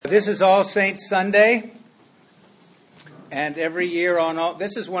This is All Saints Sunday, and every year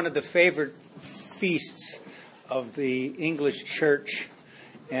this is one of the favorite feasts of the English Church,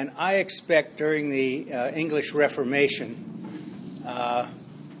 and I expect during the English Reformation,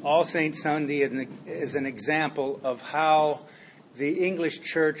 All Saints Sunday is an example of how the English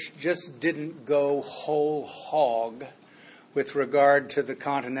Church just didn't go whole hog with regard to the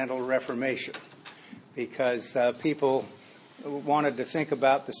Continental Reformation, because people wanted to think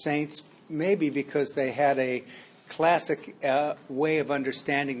about the saints, maybe because they had a classic way of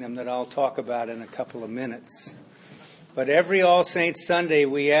understanding them that I'll talk about in a couple of minutes. But every All Saints Sunday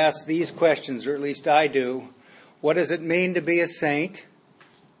we ask these questions, or at least I do. What does it mean to be a saint?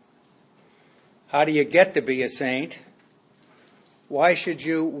 How do you get to be a saint? Why should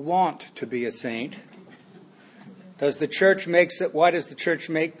you want to be a saint? Why does the church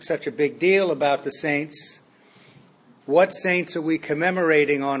make such a big deal about the saints? What saints are we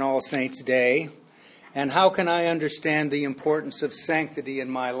commemorating on All Saints' Day? And how can I understand the importance of sanctity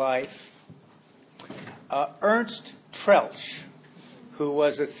in my life? Ernst Troeltsch, who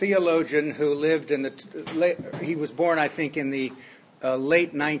was a theologian who lived he was born, I think, in the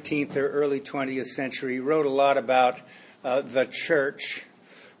late 19th or early 20th century, wrote a lot about the church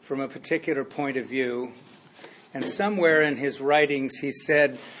from a particular point of view. And somewhere in his writings he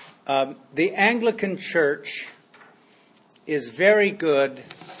said, the Anglican Church is very good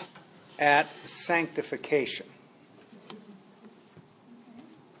at sanctification.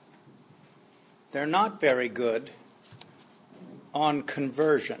 They're not very good on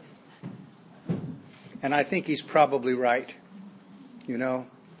conversion. And I think he's probably right,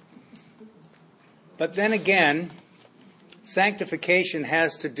 But then again, sanctification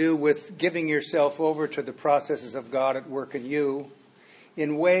has to do with giving yourself over to the processes of God at work in you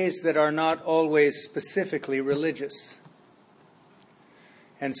in ways that are not always specifically religious.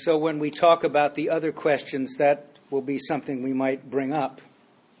 And so when we talk about the other questions, that will be something we might bring up.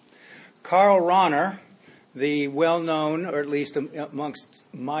 Karl Rahner, the well-known, or at least amongst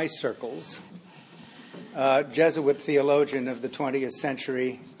my circles, Jesuit theologian of the 20th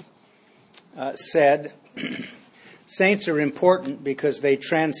century, said, saints are important because they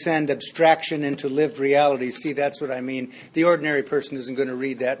transcend abstraction into lived reality. See, that's what I mean. The ordinary person isn't going to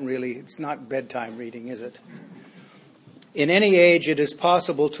read that, and really, it's not bedtime reading, is it? In any age, it is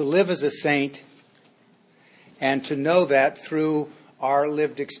possible to live as a saint and to know that through our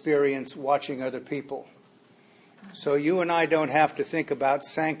lived experience watching other people. So you and I don't have to think about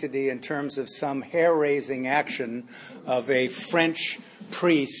sanctity in terms of some hair-raising action of a French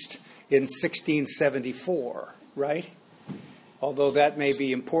priest in 1674, right? Although that may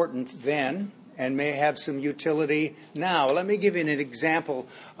be important then and may have some utility now. Let me give you an example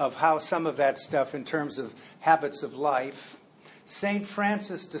of how some of that stuff in terms of habits of life. St.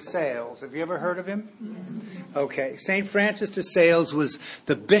 Francis de Sales. Have you ever heard of him? Yes. Okay. St. Francis de Sales was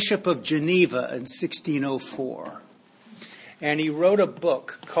the Bishop of Geneva in 1604. And he wrote a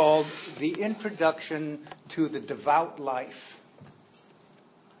book called The Introduction to the Devout Life.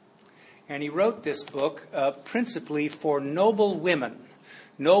 And he wrote this book principally for noble women,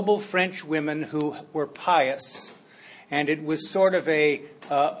 noble French women who were pious. And it was sort of a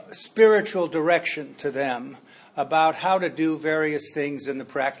spiritual direction to them about how to do various things in the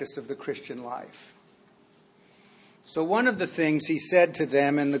practice of the Christian life. So one of the things he said to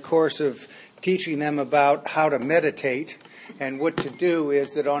them in the course of teaching them about how to meditate and what to do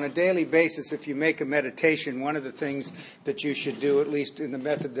is that on a daily basis, if you make a meditation, one of the things that you should do, at least in the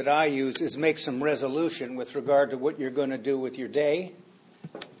method that I use, is make some resolution with regard to what you're going to do with your day.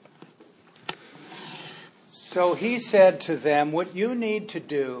 So he said to them, what you need to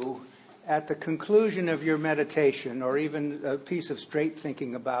do at the conclusion of your meditation, or even a piece of straight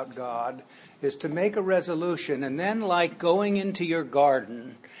thinking about God, is to make a resolution, and then like going into your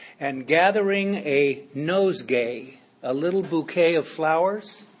garden and gathering a nosegay, a little bouquet of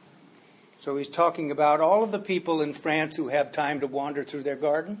flowers. So he's talking about all of the people in France who have time to wander through their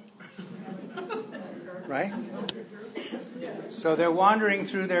garden. Right? So they're wandering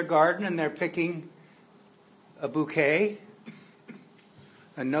through their garden and they're picking a bouquet,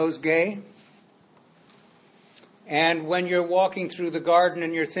 a nosegay. And when you're walking through the garden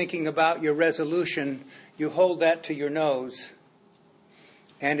and you're thinking about your resolution, you hold that to your nose.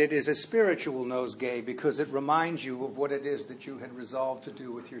 And it is a spiritual nosegay because it reminds you of what it is that you had resolved to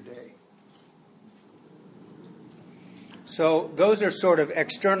do with your day. So those are sort of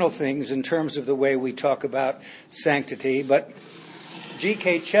external things in terms of the way we talk about sanctity. But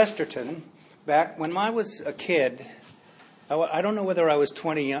G.K. Chesterton, back when I was a kid, I don't know whether I was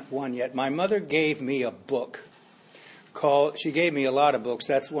 21 yet, my mother gave me a book she gave me a lot of books.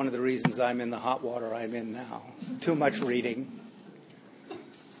 That's one of the reasons I'm in the hot water I'm in now. Too much reading.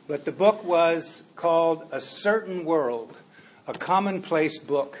 But the book was called A Certain World, a commonplace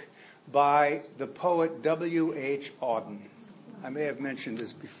book by the poet W.H. Auden. I may have mentioned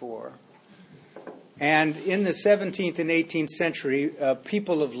this before. And in the 17th and 18th century,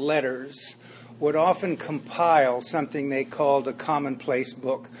 people of letters would often compile something they called a commonplace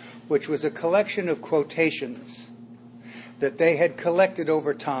book, which was a collection of quotations that they had collected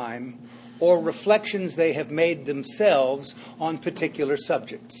over time or reflections they have made themselves on particular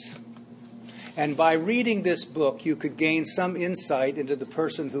subjects. And by reading this book, you could gain some insight into the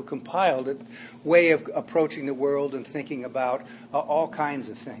person who compiled it, way of approaching the world and thinking about all kinds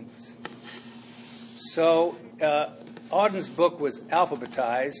of things. So Auden's book was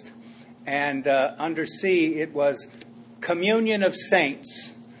alphabetized, and under C it was Communion of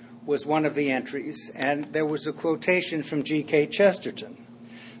Saints was one of the entries. And there was a quotation from G.K. Chesterton.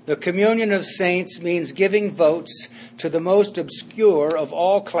 The communion of saints means giving votes to the most obscure of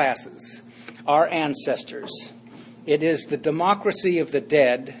all classes, our ancestors. It is the democracy of the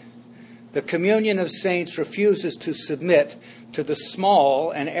dead. The communion of saints refuses to submit to the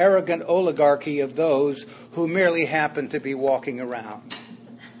small and arrogant oligarchy of those who merely happen to be walking around.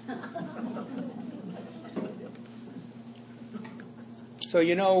 So,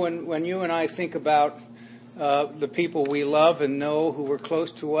 when you and I think about the people we love and know who were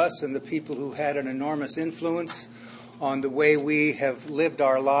close to us and the people who had an enormous influence on the way we have lived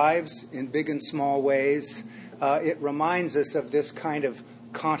our lives in big and small ways, it reminds us of this kind of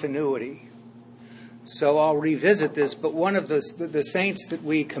continuity. So I'll revisit this, but one of the saints that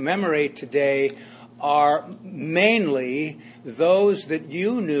we commemorate today are mainly those that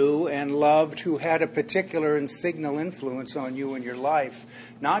you knew and loved who had a particular and signal influence on you in your life.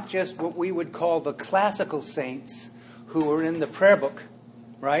 Not just what we would call the classical saints who are in the prayer book,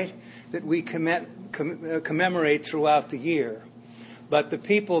 right, that we commemorate throughout the year, but the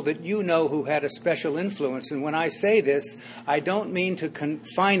people that you know who had a special influence. And when I say this, I don't mean to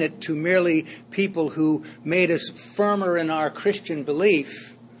confine it to merely people who made us firmer in our Christian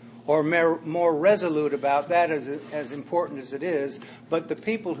belief, or more resolute about that, as important as it is, but the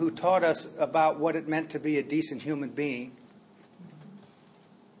people who taught us about what it meant to be a decent human being.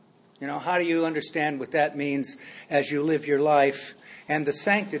 How do you understand what that means as you live your life and the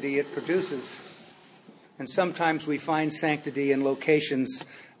sanctity it produces? And sometimes we find sanctity in locations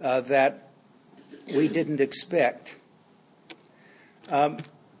that we didn't expect.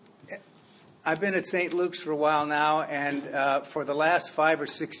 I've been at St. Luke's for a while now, and for the last 5 or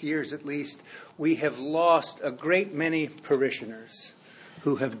 6 years at least, we have lost a great many parishioners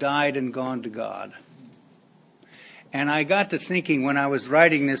who have died and gone to God. And I got to thinking when I was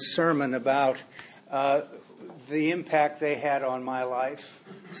writing this sermon about the impact they had on my life,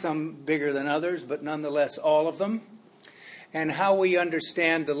 some bigger than others, but nonetheless all of them, and how we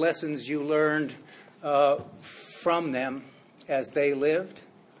understand the lessons you learned from them as they lived.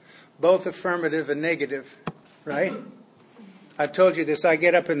 Both affirmative and negative, right? I've told you this. I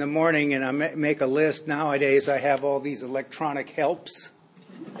get up in the morning and I make a list. Nowadays I have all these electronic helps.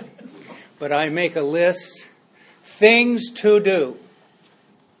 But I make a list, things to do.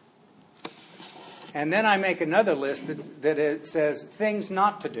 And then I make another list that it says things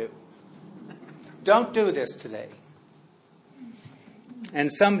not to do. Don't do this today.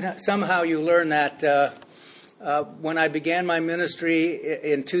 And somehow you learn that when I began my ministry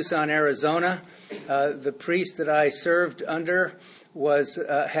in Tucson, Arizona, the priest that I served under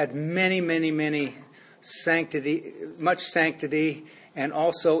had many sanctity, much sanctity, and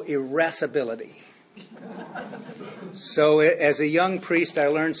also irascibility. So as a young priest, I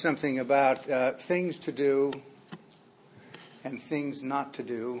learned something about things to do and things not to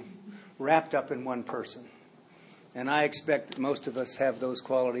do wrapped up in one person. And I expect that most of us have those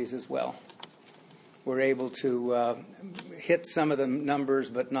qualities as well. We're able to hit some of the numbers,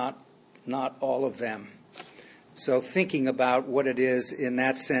 but not all of them. So thinking about what it is in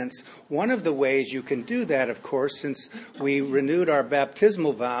that sense. One of the ways you can do that, of course, since we renewed our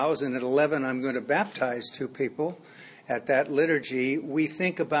baptismal vows, and at 11 I'm going to baptize 2 people at that liturgy, we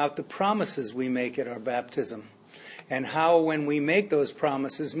think about the promises we make at our baptism. And how when we make those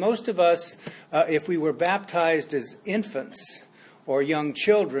promises, most of us, if we were baptized as infants or young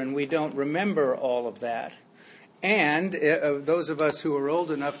children, we don't remember all of that. And those of us who are old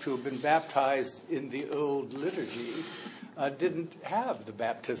enough to have been baptized in the old liturgy didn't have the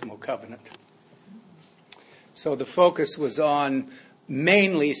baptismal covenant. So the focus was on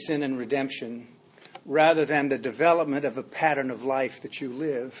mainly sin and redemption rather than the development of a pattern of life that you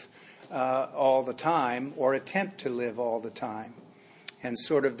live all the time, or attempt to live all the time. And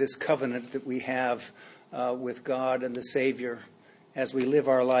sort of this covenant that we have with God and the Savior as we live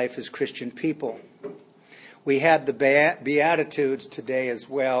our life as Christian people. We had the Beatitudes today as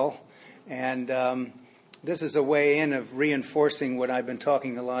well, and this is a way in of reinforcing what I've been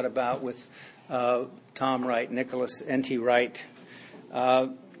talking a lot about with Tom Wright, Nicholas N.T. Wright.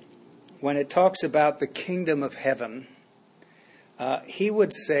 When it talks about the kingdom of heaven, he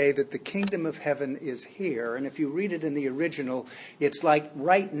would say that the kingdom of heaven is here, and if you read it in the original, it's like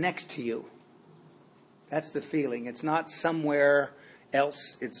right next to you. That's the feeling. It's not somewhere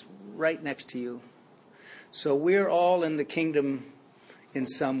else. It's right next to you. So we're all in the kingdom in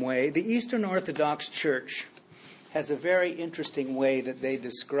some way. The Eastern Orthodox Church has a very interesting way that they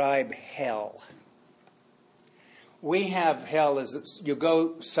describe hell. We have hell as you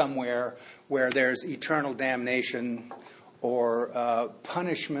go somewhere where there's eternal damnation or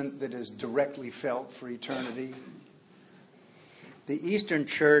punishment that is directly felt for eternity. The Eastern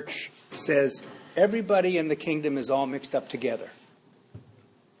Church says everybody in the kingdom is all mixed up together.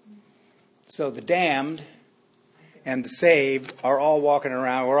 So the damned and the saved are all walking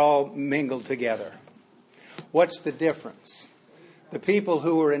around. We're all mingled together. What's the difference? The people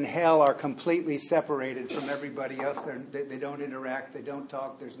who are in hell are completely separated from everybody else. They don't interact. They don't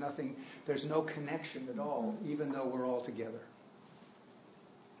talk. There's nothing. There's no connection at all, even though we're all together.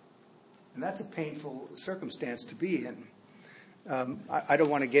 And that's a painful circumstance to be in. I don't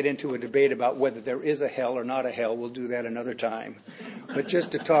want to get into a debate about whether there is a hell or not a hell. We'll do that another time. But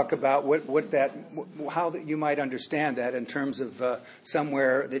just to talk about how that you might understand that in terms of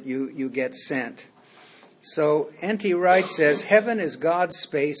somewhere that you get sent. So N.T. Wright says, heaven is God's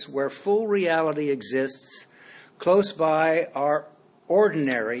space where full reality exists. Close by are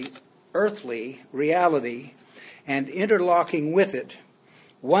ordinary, earthly reality, and interlocking with it.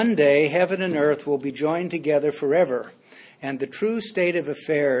 One day, heaven and earth will be joined together forever. And the true state of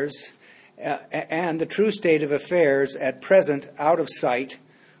affairs, at present out of sight,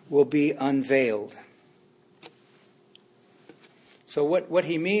 will be unveiled. So what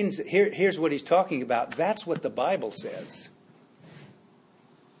he means, here's what he's talking about. That's what the Bible says.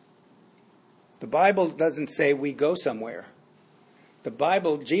 The Bible doesn't say we go somewhere. The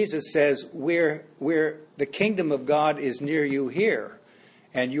Bible, Jesus says, the kingdom of God is near you here.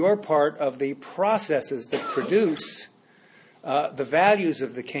 And you're part of the processes that produce the values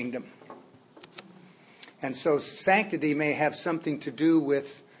of the kingdom. And so sanctity may have something to do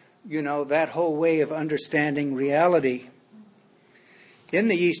with, that whole way of understanding reality. In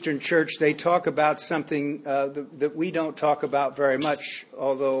the Eastern Church, they talk about something that we don't talk about very much,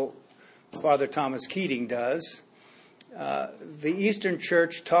 although Father Thomas Keating does. The Eastern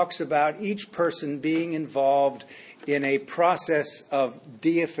Church talks about each person being involved in a process of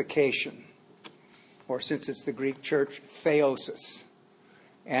deification, or since it's the Greek church, theosis.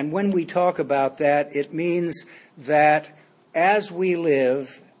 And when we talk about that, it means that as we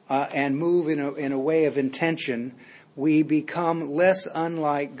live and move in a way of intention, we become less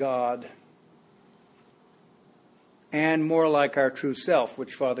unlike God and more like our true self,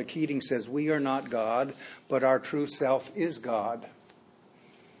 which Father Keating says, we are not God, but our true self is God.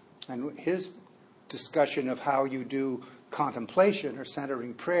 And his discussion of how you do contemplation or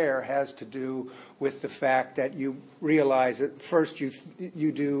centering prayer has to do with the fact that you realize that first you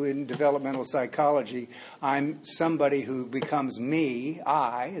do in developmental psychology, I'm somebody who becomes me,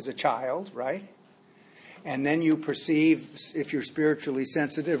 I, as a child, right? And then you perceive, if you're spiritually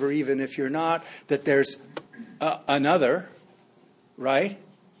sensitive or even if you're not, that there's another, right?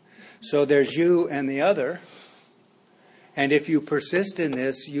 So there's you and the other. And if you persist in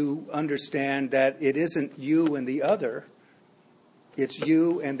this, you understand that it isn't you and the other. It's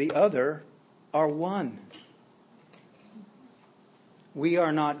you and the other are one. We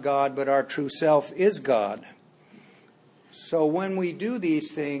are not God, but our true self is God. So when we do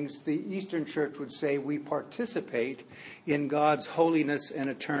these things, the Eastern Church would say we participate in God's holiness and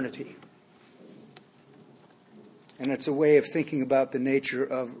eternity. And it's a way of thinking about the nature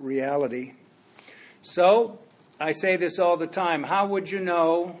of reality. So, I say this all the time. How would you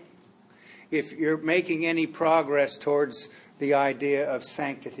know if you're making any progress towards the idea of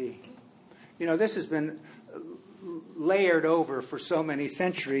sanctity? This has been layered over for so many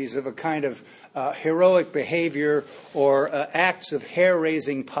centuries of a kind of heroic behavior or acts of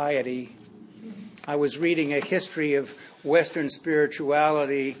hair-raising piety. I was reading a history of Western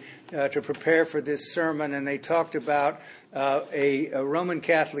spirituality to prepare for this sermon, and they talked about a Roman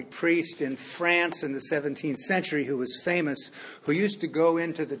Catholic priest in France in the 17th century who was famous, who used to go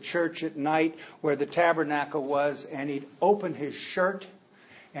into the church at night where the tabernacle was, and he'd open his shirt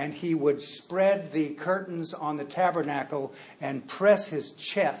and he would spread the curtains on the tabernacle and press his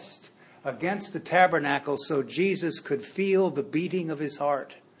chest against the tabernacle so Jesus could feel the beating of his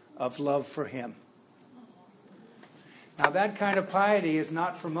heart of love for him. Now that kind of piety is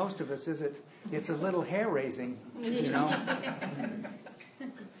not for most of us, is it? It's a little hair-raising, you know.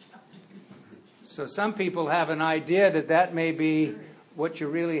 So some people have an idea that that may be what you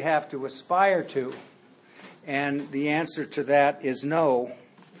really have to aspire to. And the answer to that is no.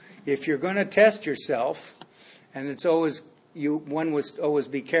 If you're going to test yourself, and it's always one must always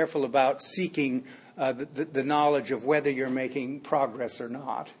be careful about seeking the knowledge of whether you're making progress or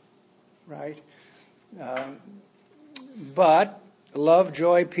not, right? But love,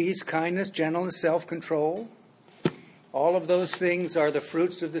 joy, peace, kindness, gentleness, self-control, all of those things are the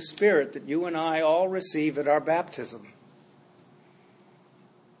fruits of the Spirit that you and I all receive at our baptism.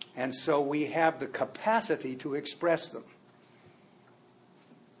 And so we have the capacity to express them.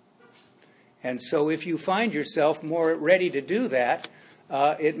 And so if you find yourself more ready to do that,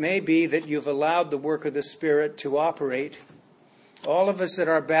 it may be that you've allowed the work of the Spirit to operate. All of us at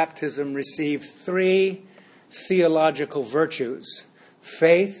our baptism receive 3 theological virtues: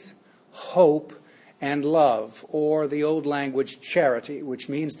 faith, hope, and love, or the old language, charity, which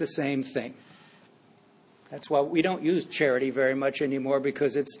means the same thing. That's why we don't use charity very much anymore,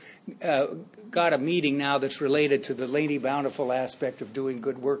 because it's got a meaning now that's related to the Lady Bountiful aspect of doing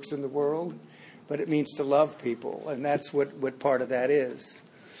good works in the world. But it means to love people, and that's what part of that is.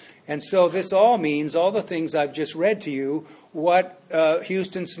 And so this all means, all the things I've just read to you, what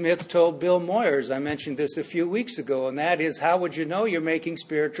Houston Smith told Bill Moyers. I mentioned this a few weeks ago, and that is, how would you know you're making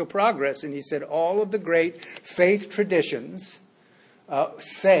spiritual progress? And he said all of the great faith traditions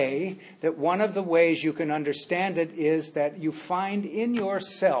say that one of the ways you can understand it is that you find in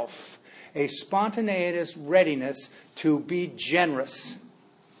yourself a spontaneous readiness to be generous.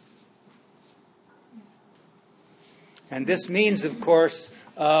 And this means, of course,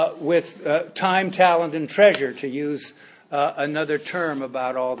 with time, talent, and treasure, to use another term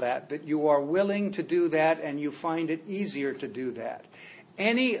about all that, that you are willing to do that and you find it easier to do that.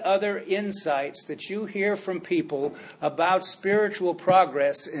 Any other insights that you hear from people about spiritual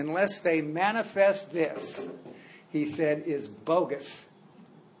progress, unless they manifest this, he said, is bogus.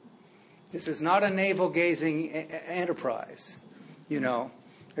 This is not a navel-gazing enterprise. You know,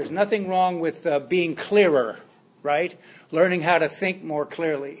 there's nothing wrong with being clearer, right? Learning how to think more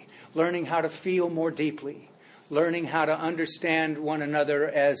clearly, learning how to feel more deeply, learning how to understand one another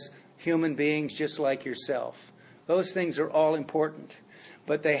as human beings just like yourself. Those things are all important,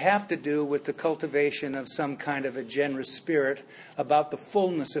 but they have to do with the cultivation of some kind of a generous spirit about the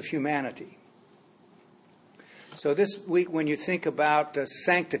fullness of humanity. So this week, when you think about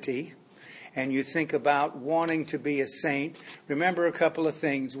sanctity, and you think about wanting to be a saint, remember a couple of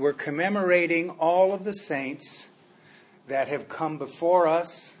things. We're commemorating all of the saints that have come before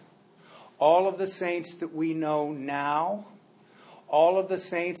us, all of the saints that we know now, all of the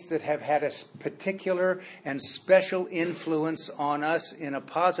saints that have had a particular and special influence on us in a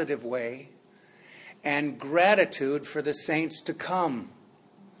positive way, and gratitude for the saints to come,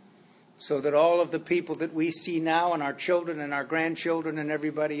 so that all of the people that we see now, and our children and our grandchildren and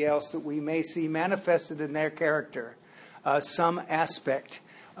everybody else, that we may see manifested in their character some aspect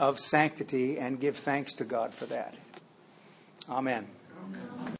of sanctity, and give thanks to God for that. Amen.